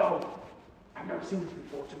them, and I go, I've never seen this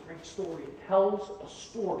before. It's a great story. It tells a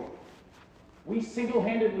story. We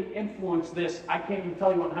single-handedly influenced this. I can't even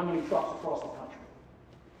tell you on how many trucks across the country.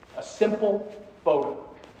 A simple photo.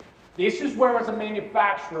 This is where, as a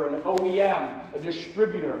manufacturer, an OEM, a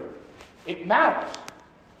distributor, it matters.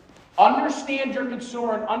 Understand your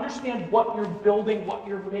consumer and understand what you're building, what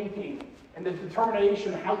you're making, and the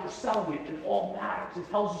determination of how you're selling it. It all matters. It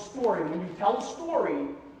tells a story. And when you tell a story,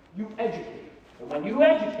 you educate. And when you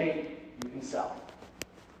educate, you can sell.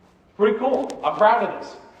 Pretty cool. I'm proud of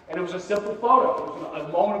this. And it was a simple photo. It was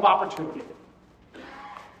a moment of opportunity.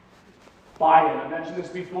 Buy-in. I mentioned this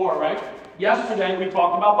before, right? Yesterday, we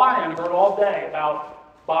talked about buy-in. Heard all day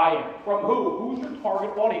about buy-in. From who? Who's your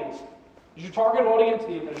target audience? Is your target audience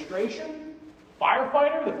the administration,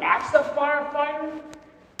 firefighter, the backstep firefighter,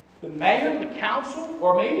 the mayor, the council,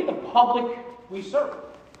 or maybe the public we serve?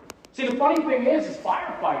 See, the funny thing is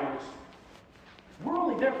firefighters, we're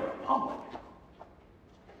only there for the public.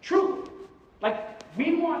 Truly. Like,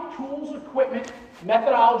 we want tools, equipment,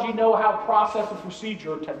 methodology, know-how, process, and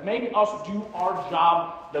procedure to make us do our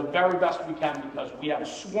job the very best we can because we have a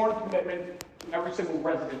sworn commitment to every single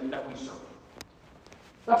resident that we serve.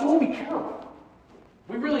 That's what we care about.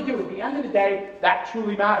 We really do. At the end of the day, that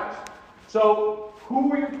truly matters. So,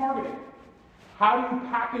 who are you targeting? How do you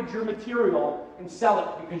package your material and sell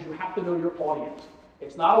it? Because you have to know your audience.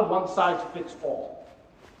 It's not a one-size-fits-all.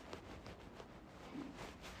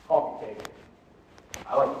 Coffee cake.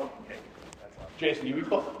 I like coffee cake. Jason, you eat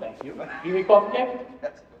coffee? Thank you. You eat coffee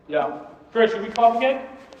cake? Yeah. Chris, you eat coffee cake?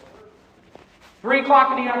 3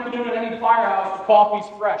 o'clock in the afternoon at any firehouse, the coffee's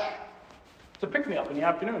fresh. It's a pick-me-up in the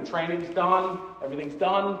afternoon. Training's done, everything's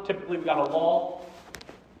done. Typically, we got a lull.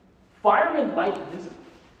 Firemen like visitors.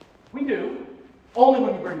 We do. Only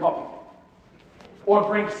when you bring coffee. Or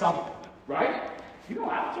bring something, right? You don't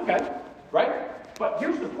have to, okay, right? But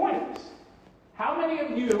here's the point of this. How many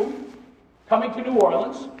of you, coming to New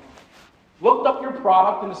Orleans, looked up your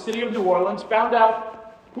product in the city of New Orleans, found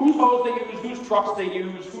out whose hose they use, whose trucks they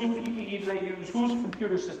use, whose PPEs they use, whose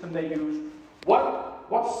computer system they use,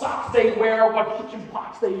 what socks they wear, what kitchen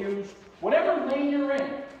pots they use, whatever lane you're in.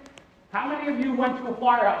 How many of you went to a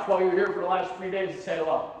firehouse while you were here for the last 3 days to say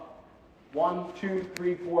hello? 1, 2,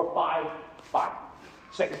 3, 4, 5,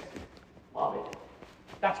 6. Love it.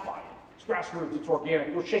 That's buy-in. It's grassroots, it's organic.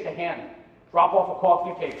 You'll shake a hand, drop off a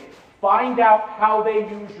coffee cake, find out how they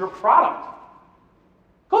use your product.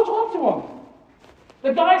 Go talk to them.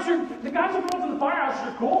 The guys and girls in the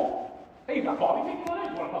firehouses are cool. Hey, you got coffee cake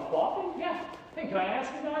tonight? You want a cup of coffee? Yeah. Hey, can I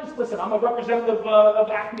ask you guys? Listen, I'm a representative of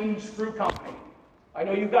Acme Screw Company. I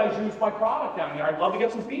know you guys use my product down here. I'd love to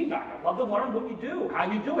get some feedback. I'd love to learn what you do, how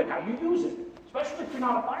you do it, how you use it, especially if you're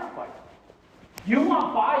not a firefighter. You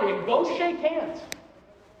want buy-in, go shake hands.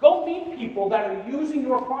 Go meet people that are using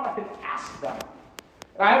your product and ask them.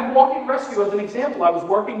 And I have walk-in rescue as an example. I was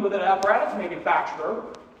working with an apparatus manufacturer.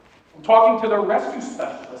 I'm talking to their rescue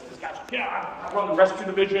specialist. This guy's like, yeah, I run the rescue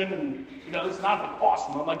division, and this is not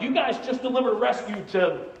awesome. I'm like, you guys just deliver rescue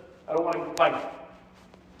to, I don't want to, like,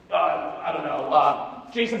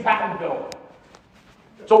 Jason Pattonville.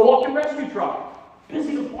 It's a walk-in rescue truck.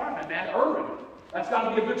 Busy department, man, urban. That's got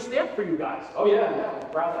to be a good stamp for you guys. Oh yeah, we're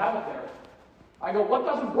proud to have it there. I go, what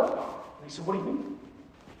doesn't work on it? And he said, what do you mean?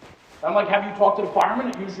 And I'm like, have you talked to the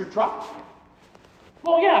firemen that use your truck?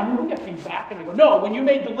 Well, yeah, we get feedback. And I go, no, when you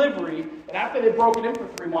made delivery, and after they broke it in for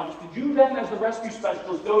 3 months, did you then, as the rescue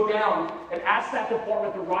specialist, go down and ask that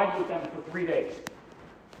department to ride with them for 3 days?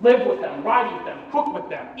 Live with them, ride with them, cook with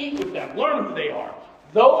them, eat with them, learn who they are.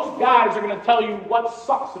 Those guys are going to tell you what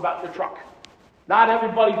sucks about your truck. Not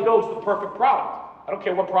everybody builds the perfect product. I don't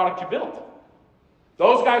care what product you build.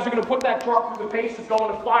 Those guys are going to put that truck through the paces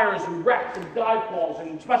going to fires and wrecks and dive falls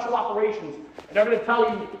and special operations. And they're going to tell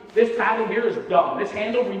you, this padding here is dumb. This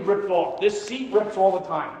handle we ripped off. This seat rips all the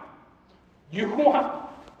time. You want,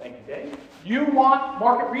 thank you, Dave. You want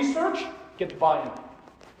market research? Get the buy-in.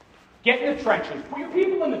 Get in the trenches. Put your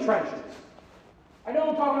people in the trenches. I know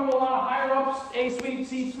I'm talking to a lot of higher-ups, A-suite,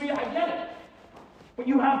 C-suite. I get it. But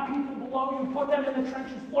you have people below you. Put them in the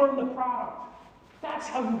trenches. Learn the product. That's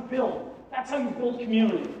how you build. That's how you build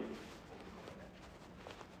community.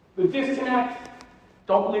 The disconnect,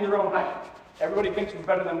 don't believe your own hype. Everybody thinks we're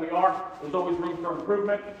better than we are. There's always room for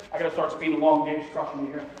improvement. I got to start speeding along. Dave's crushing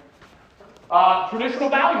me here. Traditional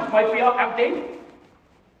values might be outdated.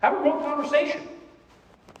 Have a real conversation.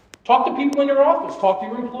 Talk to people in your office. Talk to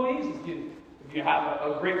your employees if you have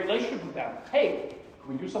a great relationship with them. Hey,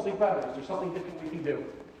 can we do something better? Is there something different we can do?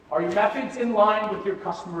 Are your methods in line with your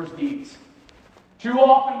customers' needs? Too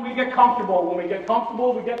often we get comfortable. When we get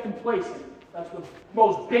comfortable, we get complacent. That's the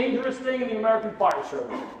most dangerous thing in the American fire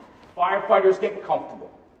service. Firefighters get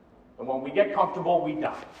comfortable. And when we get comfortable, we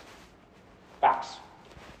die. Facts.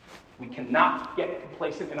 We cannot get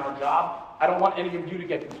complacent in our job. I don't want any of you to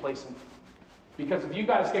get complacent. Because if you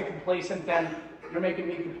guys get complacent, then you're making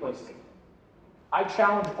me complacent. I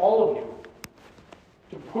challenge all of you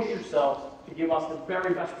to push yourselves to give us the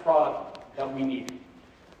very best product that we need.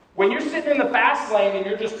 When you're sitting in the fast lane and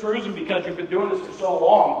you're just cruising because you've been doing this for so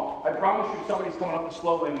long, I promise you somebody's coming up the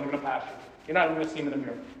slow lane and they're going to pass you. You're not even going to see them in the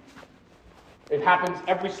mirror. It happens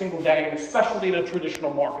every single day, and especially in a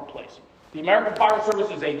traditional marketplace. The American Fire Service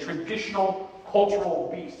is a traditional, cultural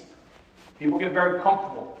beast. People get very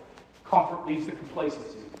comfortable. Comfort leads to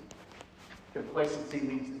complacency. Complacency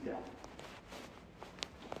leads to death.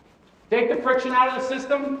 Take the friction out of the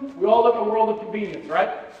system, we all live in a world of convenience, right?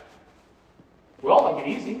 We all like it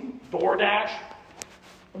easy. DoorDash.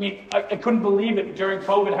 I mean, I couldn't believe it during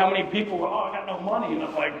COVID how many people were, I got no money. And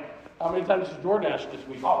I'm like, how many times did DoorDash this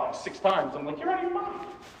week? Oh, like 6 times. I'm like, you're out of your mind.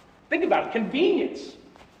 Think about it, convenience.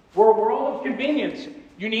 We're a world of convenience.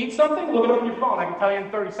 You need something? Look it up on your phone. I can tell you in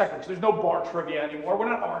 30 seconds. There's no bar trivia anymore. We're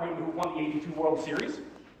not arguing who won the 82 World Series.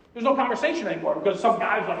 There's no conversation anymore because some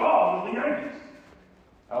guy's like, oh, it was the Yankees.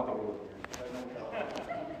 I don't think it was the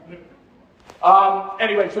Yankees.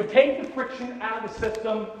 Anyway, so take the friction out of the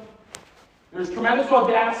system. There's tremendous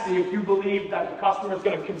audacity if you believe that the customer is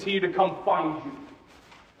going to continue to come find you.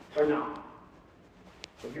 Or not.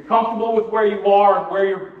 So if you're comfortable with where you are and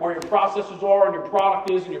where your processes are and your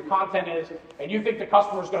product is and your content is, and you think the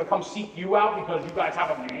customer is going to come seek you out because you guys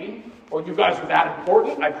have a name or you guys are that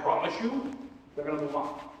important, I promise you, they're going to move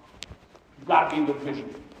on. You've got to be with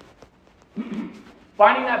vision.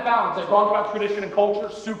 Finding that balance, I talked about tradition and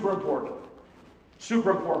culture, super important.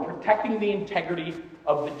 Super important. Protecting the integrity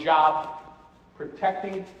of the job.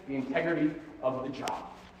 Protecting the integrity of the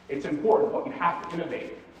job. It's important, but you have to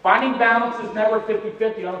innovate. Finding balance is never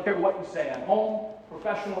 50-50. I don't care what you say. At home,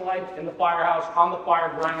 professional life, in the firehouse, on the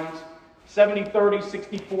fire grounds. 70-30,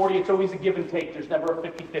 60-40. It's always a give and take. There's never a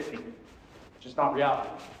 50-50. It's just not reality.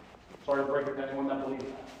 Sorry to break it to anyone that believes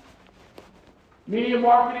that. Media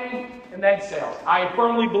marketing and then sales. I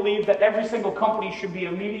firmly believe that every single company should be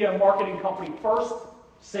a media and marketing company first,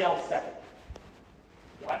 sales second.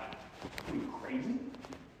 What? Are you crazy?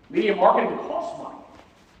 Media marketing costs money.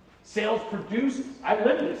 Sales produces. I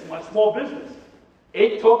live in this in my small business.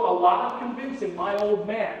 It took a lot of convincing my old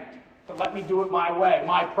man to let me do it my way,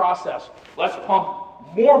 my process. Let's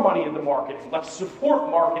pump more money into marketing. Let's support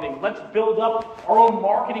marketing. Let's build up our own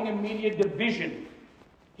marketing and media division.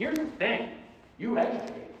 Here's the thing. You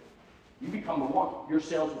educate. You become the one. Your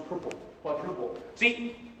sales will triple, quadruple.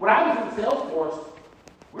 See, when I was in Salesforce,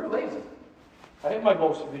 we were lazy. I hit my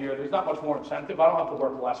goals for the year. There's not much more incentive. I don't have to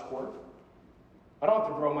work the last quarter. I don't have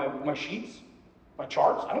to grow my sheets, my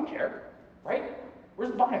charts. I don't care, right?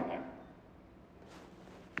 Where's the buying there?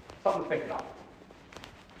 Something to think about.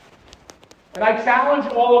 And I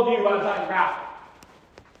challenge all of you as I wrap.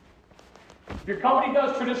 If your company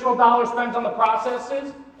does traditional dollar spends on the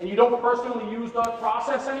processes and you don't personally use that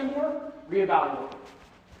process anymore, reevaluate.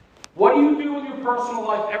 What do you do in your personal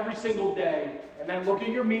life every single day? And then look at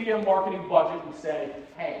your media and marketing budget and say,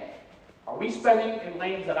 hey, are we spending in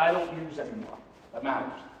lanes that I don't use anymore? That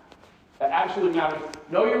matters. That absolutely matters.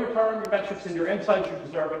 Know your return, your metrics, and your insights. You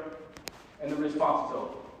deserve it. And the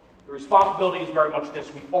responsibility. The responsibility is very much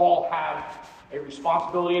this. We all have a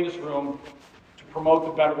responsibility in this room to promote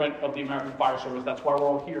the betterment of the American Fire Service. That's why we're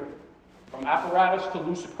all here. From apparatus to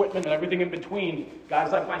loose equipment and everything in between,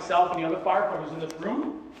 guys like myself and the other firefighters in this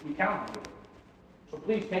room, we count on you. So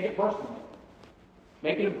please take it personally.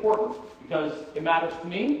 Make it important because it matters to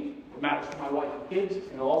me, it matters to my wife and kids,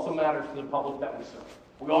 and it also matters to the public that we serve.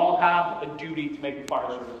 We all have a duty to make the fire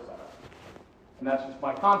service better. And that's just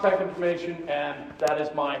my contact information, and that is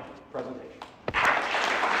my presentation.